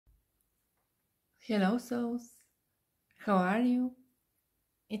Hello souls, how are you?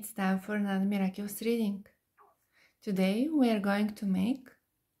 It's time for another miraculous reading. Today we are going to make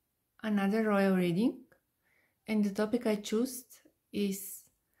another royal reading, and the topic I chose is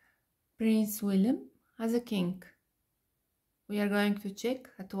Prince William as a king. We are going to check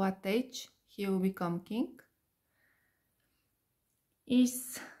at what age he will become king.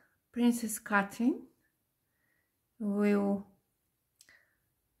 Is Princess Catherine will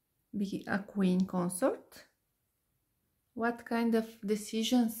be a queen consort? What kind of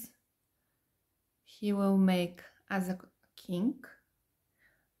decisions he will make as a king?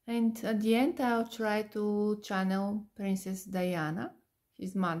 And at the end I'll try to channel Princess Diana,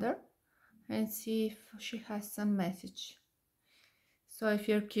 his mother, and see if she has some message. So if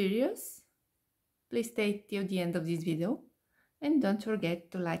you're curious, please stay till the end of this video and don't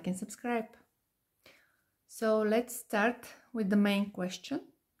forget to like and subscribe. So let's start with the main question.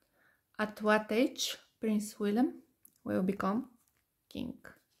 At what age Prince William will become king?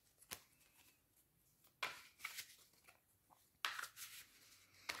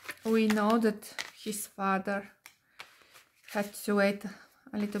 We know that his father had to wait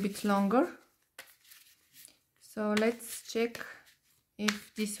a little bit longer. So let's check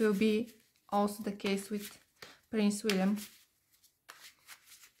if this will be also the case with Prince William.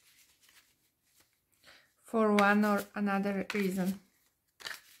 For one or another reason.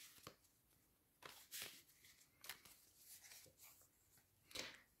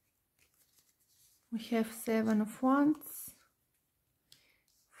 We have 7 of Wands,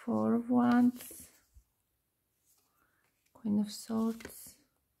 4 of Wands, Queen of Swords,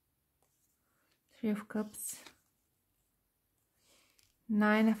 3 of Cups,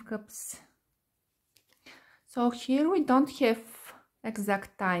 9 of Cups. So here we don't have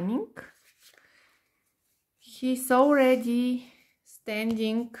exact timing. He's already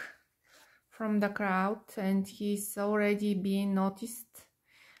standing from the crowd and he's already being noticed,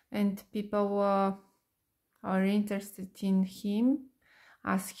 and people are interested in him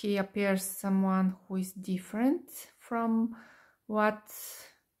as he appears someone who is different from what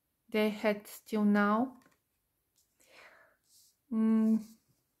they had till now.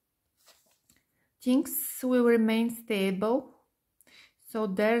 Things will remain stable, so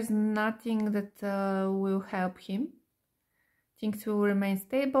there's nothing that will help him. Things will remain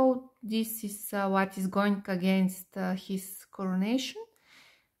stable. This is what is going against his coronation.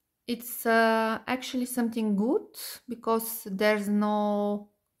 It's actually something good, because there's no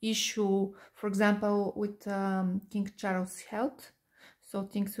issue, for example, with King Charles' health. So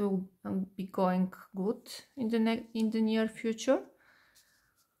things will be going good in the near future.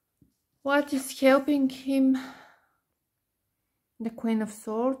 What is helping him? The Queen of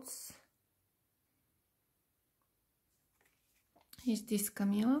Swords. Is this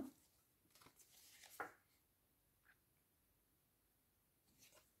Camilla?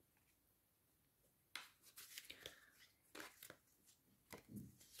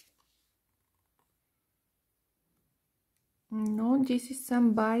 No, this is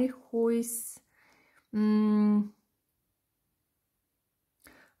somebody who is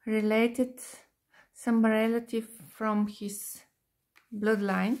related, some relative from his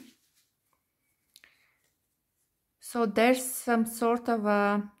bloodline. So there's some sort of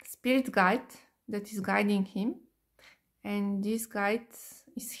a spirit guide that is guiding him, and this guide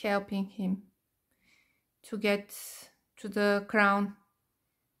is helping him to get to the crown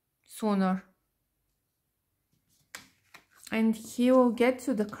sooner. And he will get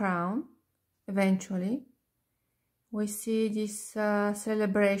to the crown eventually. We see this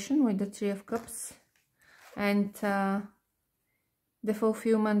celebration with the 3 of Cups and the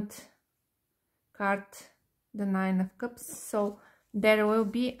fulfillment card, the 9 of Cups. So there will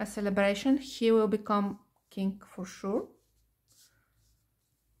be a celebration. He will become king for sure.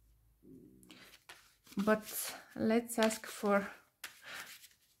 But let's ask for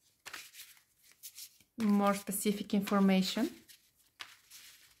more specific information.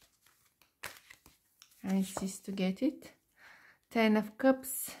 I insist to get it. 10 of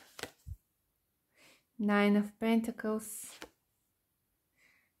Cups, 9 of Pentacles,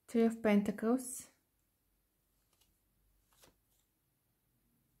 3 of Pentacles,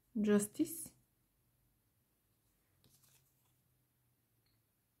 Justice,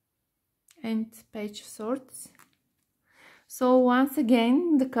 and Page of Swords. So once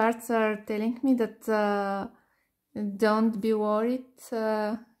again, the cards are telling me that don't be worried,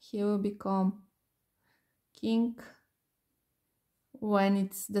 he will become king when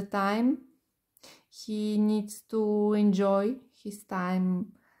it's the time. He needs to enjoy his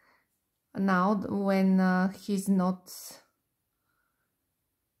time now when he's not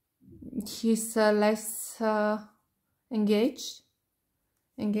he's less engaged,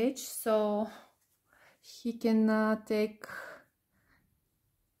 so he can take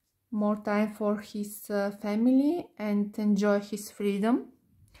more time for his family and enjoy his freedom.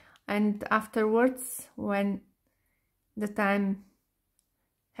 And afterwards, when the time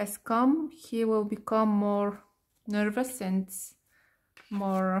has come, he will become more nervous and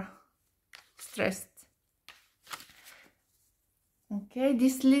more stressed. Okay,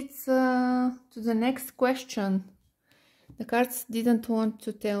 this leads to the next question. The cards didn't want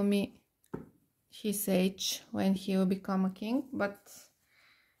to tell me his age when he will become a king, but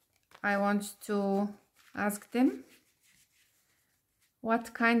I want to ask them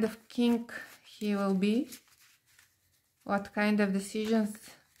what kind of king he will be, what kind of decisions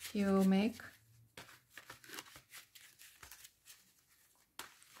he will make.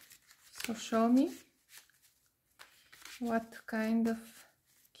 So show me what kind of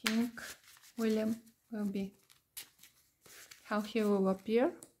king William will be, how he will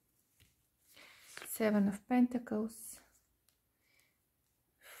appear. 7 of Pentacles,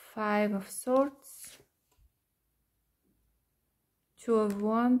 5 of Swords, 2 of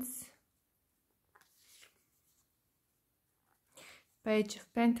Wands, Page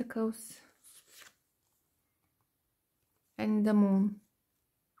of Pentacles, and the Moon.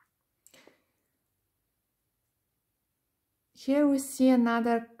 Here we see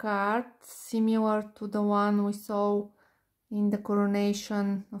another card similar to the one we saw in the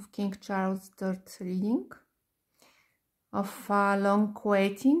coronation of King Charles III reading, of long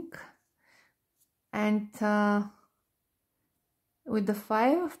waiting, and with the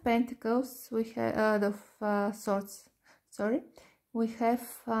 5 of Pentacles we have Swords, sorry, we have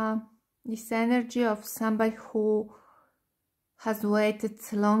this energy of somebody who has waited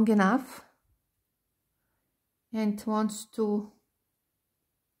long enough and wants to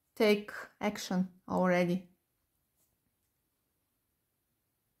take action already.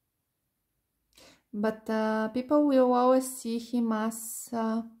 But people will always see him as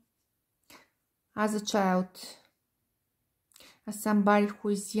a child, as somebody who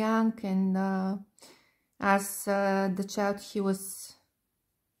is young, and as the child he was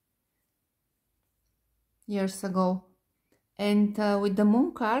years ago. And with the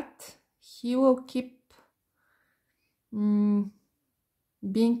Moon card, he will keep being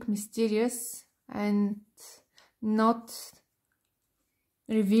mysterious and not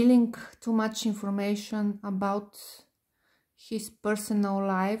revealing too much information about his personal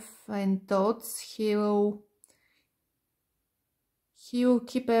life and thoughts. He will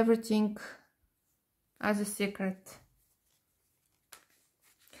keep everything as a secret.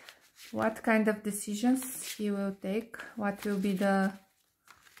 What kind of decisions he will take? What will be the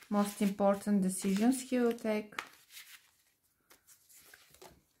most important decisions he will take?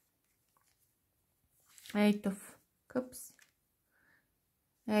 8 of Cups,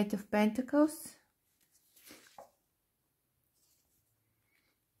 8 of Pentacles,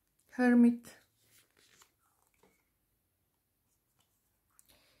 Hermit,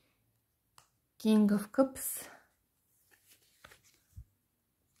 King of Cups,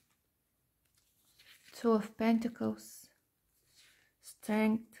 2 of Pentacles,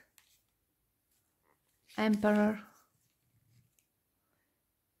 Strength, Emperor,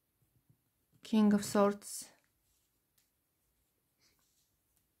 King of Swords,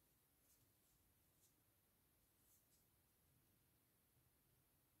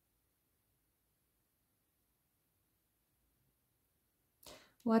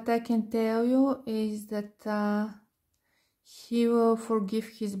 what I can tell you is that he will forgive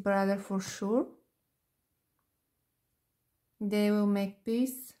his brother for sure. They will make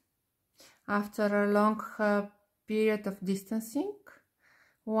peace after a long period of distancing.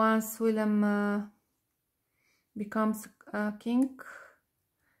 Once William becomes a king,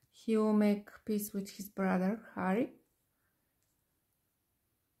 he will make peace with his brother Harry.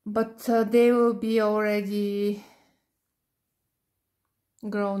 But they will be already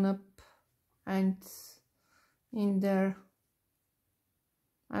grown up and in their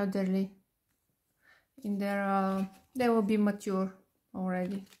elderly, they will be mature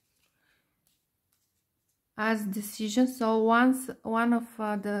already as decisions. So one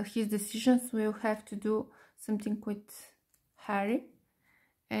of his decisions will have to do something with Harry,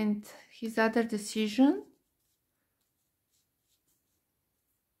 and his other decision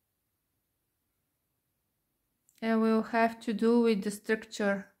will have to do with the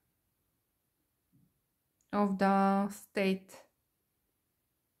structure of the state.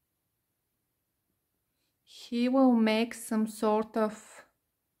 He will make some sort of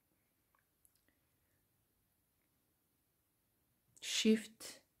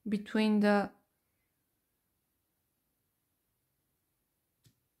shift between the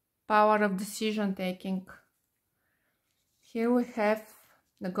power of decision taking. Here we have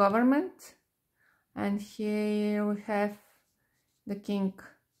the government, and here we have the king.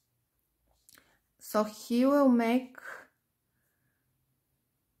 So he will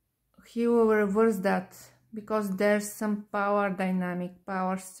reverse that, because there's some power dynamic,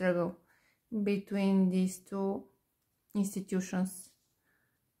 power struggle between these two institutions,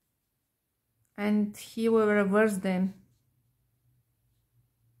 and he will reverse them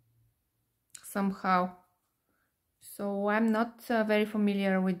somehow. So I'm not very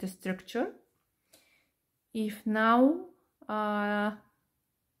familiar with the structure. If now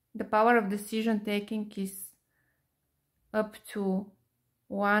the power of decision taking is up to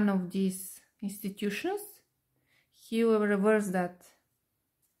one of these institutions, he will reverse that.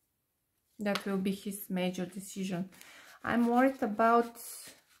 That will be his major decision. I'm worried about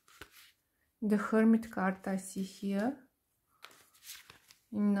the Hermit card I see here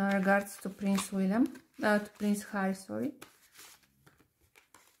in regards to Prince William, to Prince Harry, sorry.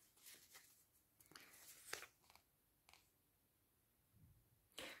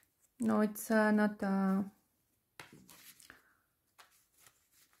 No, it's not.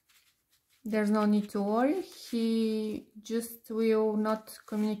 There's no need to worry. He just will not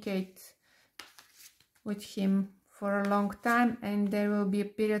communicate with him for a long time, and there will be a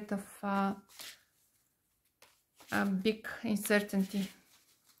period of a big uncertainty.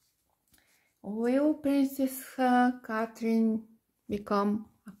 Will Princess Catherine become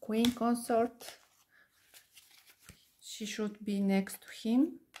a queen consort? She should be next to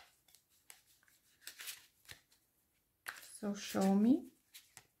him. So show me.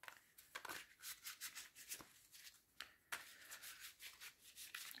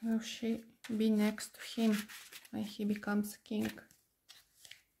 Will she be next to him when he becomes king?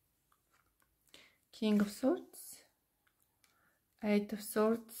 King of Swords, Eight of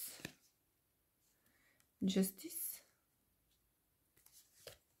Swords, Justice,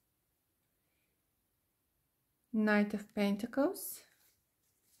 Knight of Pentacles,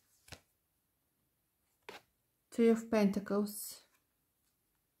 Three of Pentacles.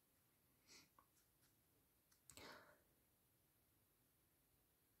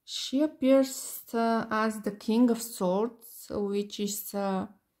 She appears as the King of Swords, which is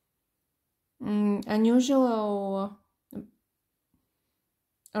unusual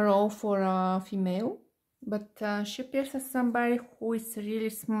role for a female, but she appears as somebody who is really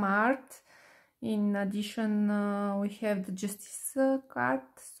smart. In addition, we have the Justice card,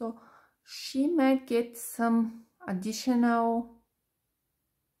 so she might get some additional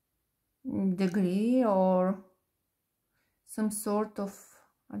degree or some sort of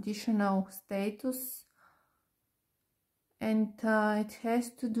additional status, and it has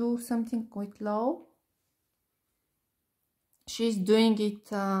to do something with law. She's doing it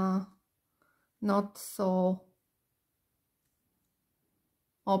not so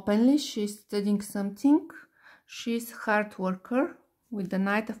openly. She's studying something. She's a hard worker with the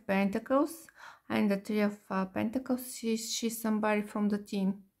Knight of Pentacles and the Three of Pentacles. She's somebody from the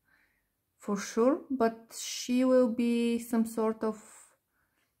team for sure, but she will be some sort of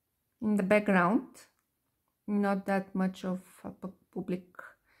in the background, not that much of a public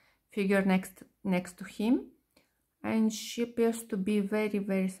figure next to him, and she appears to be very,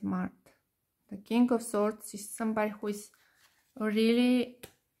 very smart. The King of Swords is somebody who is really,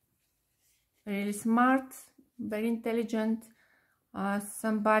 really smart, very intelligent,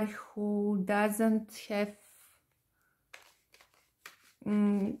 somebody who doesn't have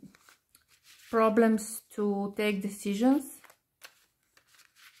problems to take decisions.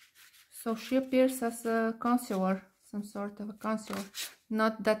 So she appears as a counselor, some sort of a counselor,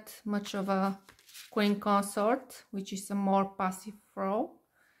 not that much of a queen consort, which is a more passive role.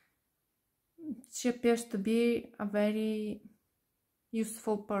 She appears to be a very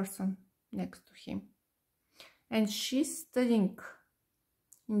useful person next to him, and she's studying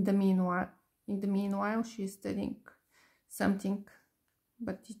in the meanwhile. In the meanwhile, she's studying something,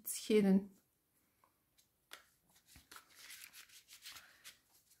 but it's hidden.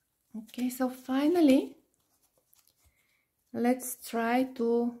 Okay, so finally, let's try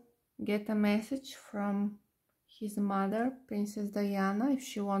to get a message from his mother, Princess Diana, if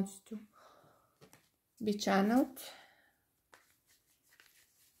she wants to be channeled.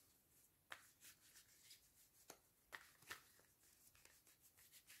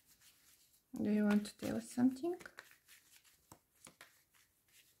 Do you want to tell us something?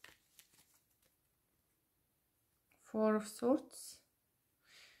 Four of Swords.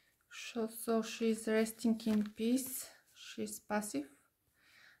 So she's resting in peace. She's passive.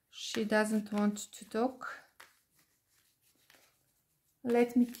 She doesn't want to talk.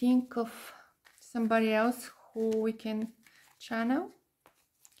 Let me think of somebody else who we can channel.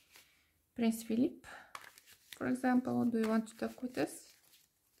 Prince Philip, for example. Do you want to talk with us?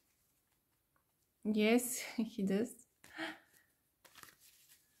 Yes, he does.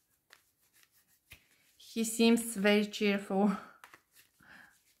 He seems very cheerful.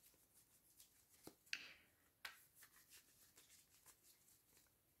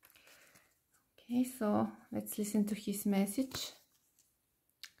 Okay, so let's listen to his message.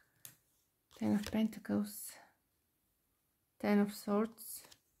 Ten of Pentacles, Ten of Swords,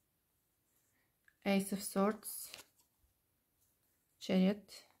 Ace of Swords,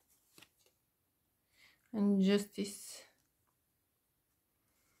 Chariot, and Justice.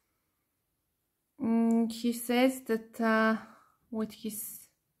 He says that with his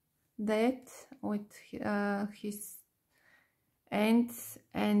death, with his end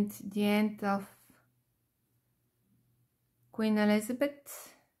and the end of Queen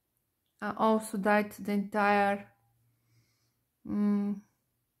Elizabeth, also died the entire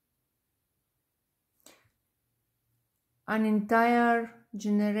an entire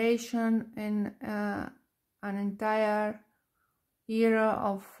generation and an entire era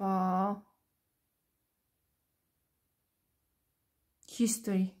of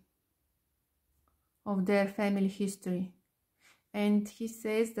history, of their family history. And he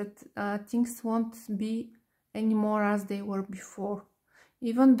says that things won't be anymore as they were before,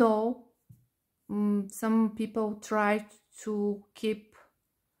 even though some people tried to keep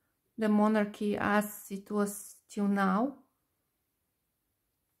the monarchy as it was till now.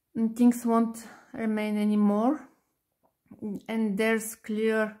 And things won't remain anymore, and there's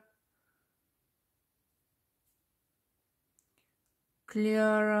clear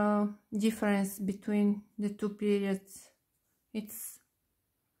difference between the two periods. It's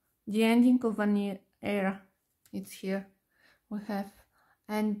the ending of an era. It's here we have.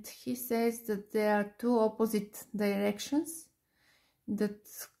 And he says that there are two opposite directions that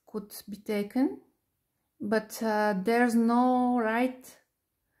could be taken, but there's no right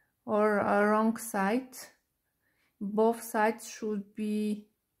or a wrong side. Both sides should be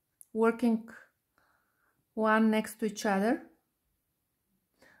working one next to each other,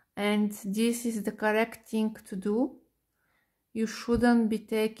 and this is the correct thing to do. You shouldn't be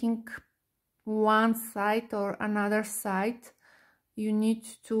taking one side or another side. You need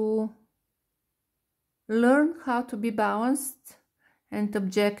to learn how to be balanced and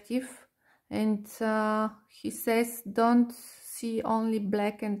objective. And he says, don't see only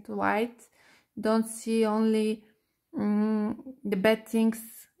black and white. Don't see only the bad things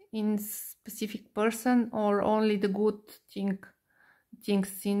in specific person, or only the good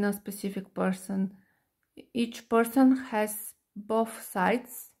things in a specific person. Each person has both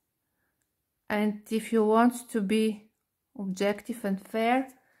sides, and if you want to be objective and fair,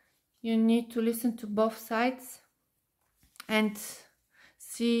 you need to listen to both sides and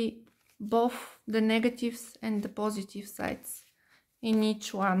see both the negatives and the positive sides in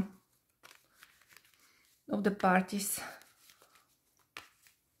each one of the parties.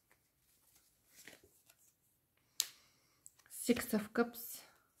 Six of Cups,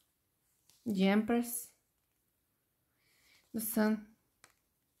 the Empress, the Sun,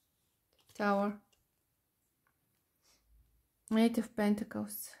 Tower, Eight of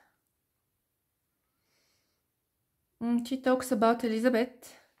Pentacles. She talks about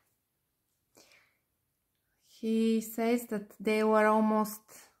Elizabeth. He says that they were almost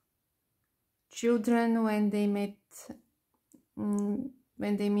children when they met,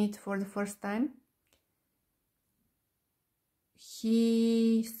 when they meet for the first time.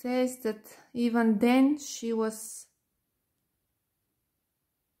 He says that even then she was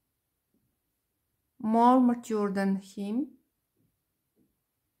more mature than him.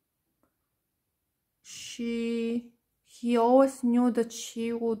 He always knew that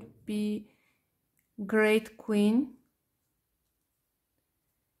she would be great queen.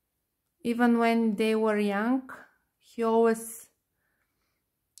 Even when they were young, he always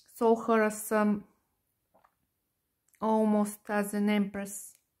saw her as almost as an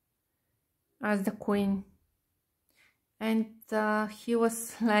empress, as the queen. And he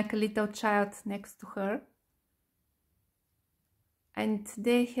was like a little child next to her. And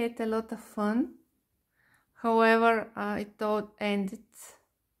they had a lot of fun. However, it all ended.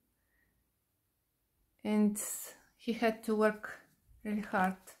 And he had to work really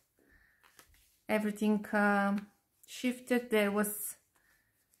hard. Everything shifted. There was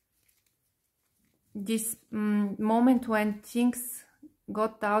this moment when things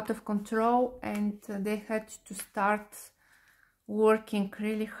got out of control, and they had to start working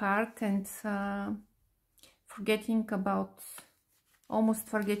really hard and almost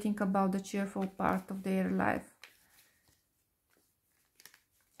forgetting about the cheerful part of their life.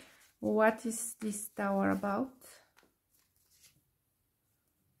 What is this Tower about?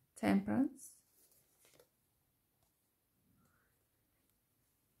 Temperance.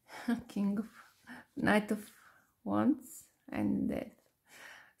 King of Knight of Wands and Death.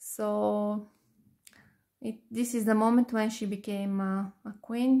 So this is the moment when she became a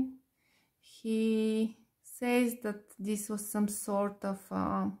queen. He says that this was some sort of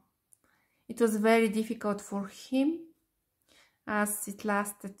it was very difficult for him as it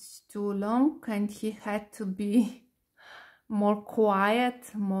lasted too long, and he had to be more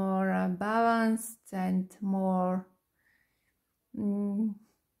quiet, more balanced, and more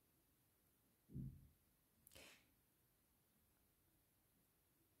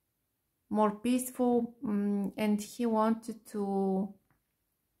more peaceful, and he wanted to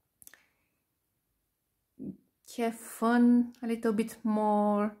have fun a little bit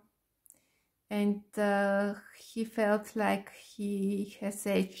more, and he felt like he has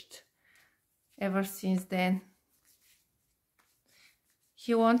aged ever since then.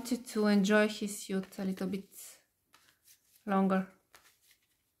 He wanted to enjoy his youth a little bit longer.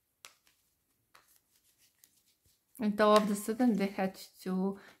 And all of a sudden they had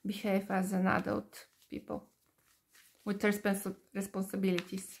to behave as an adult people with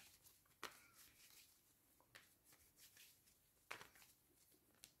responsibilities.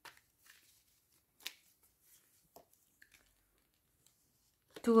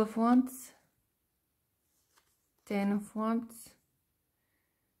 Two of Wands, 10 of Wands,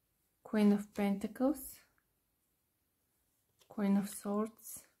 Queen of Pentacles, Queen of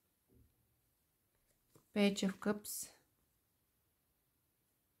Swords, Page of Cups,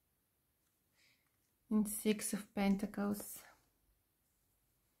 and 6 of Pentacles.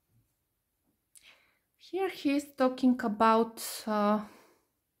 Here he is talking about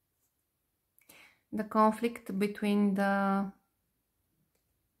the conflict between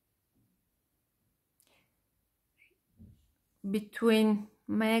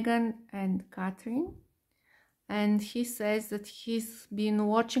Meghan and Catherine, and he says that he's been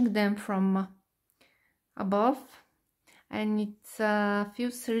watching them from above, and it's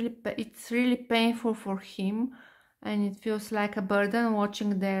really painful for him, and it feels like a burden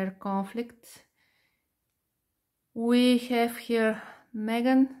watching their conflict. We have here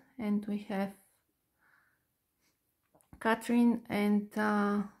Meghan and we have Catherine, and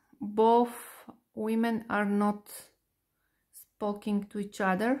both women are not speaking to each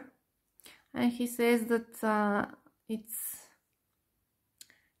other, and he says that it's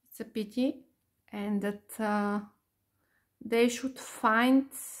a pity, and that they should find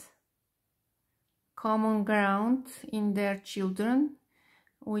common ground in their children,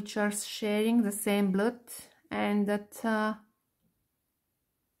 which are sharing the same blood, and that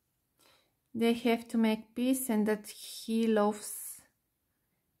they have to make peace, and that he loves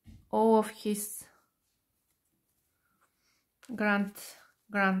all of his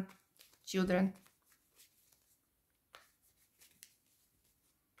grandchildren.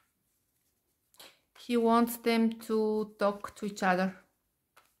 He wants them to talk to each other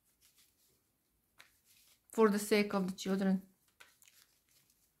for the sake of the children.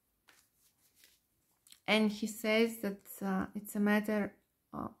 And he says that it's a matter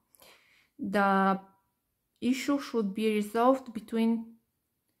the issue should be resolved between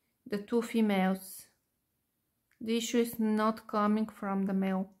the two females. The issue is not coming from the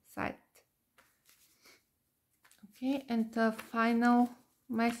male side. Okay, and the final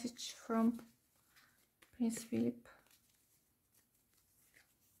message from Prince Philip.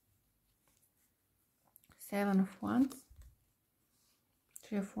 7 of Wands,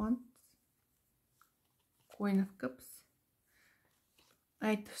 3 of Wands, Queen of Cups,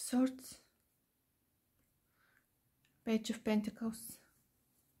 8 of Swords, Page of Pentacles,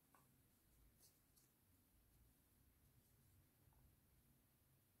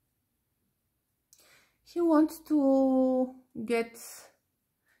 he wants to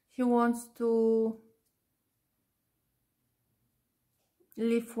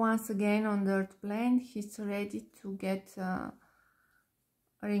live once again on the earth plane. He's ready to get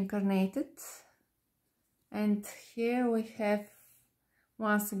reincarnated, and here we have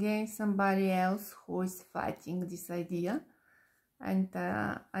once again somebody else who is fighting this idea, and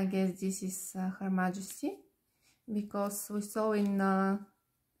I guess this is Her Majesty, because we saw in the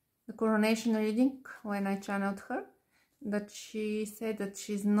coronation reading when I channeled her that she said that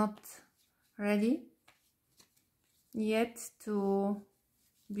she's not ready yet to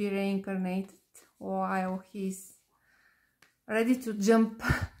be reincarnated while he's ready to jump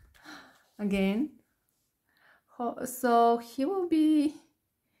again. So he will be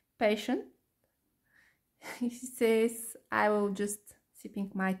patient. He says, I will just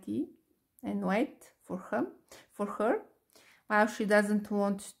sipping my tea and wait for her, while she doesn't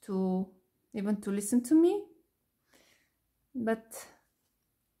want to even to listen to me. But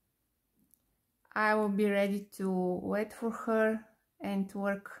I will be ready to wait for her and to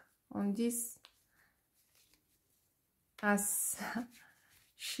work on this, as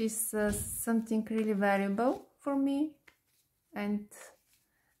she's something really valuable for me, and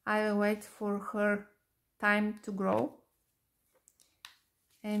I will wait for her time to grow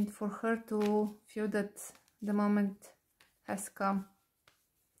and for her to feel that the moment has come.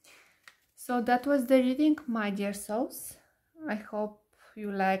 So that was the reading, my dear souls. I hope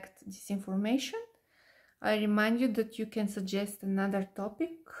you liked this information. I remind you that you can suggest another topic.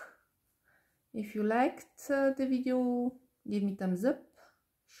 If you liked the video, give me thumbs up,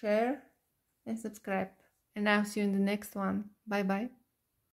 share and subscribe. And I'll see you in the next one. Bye bye.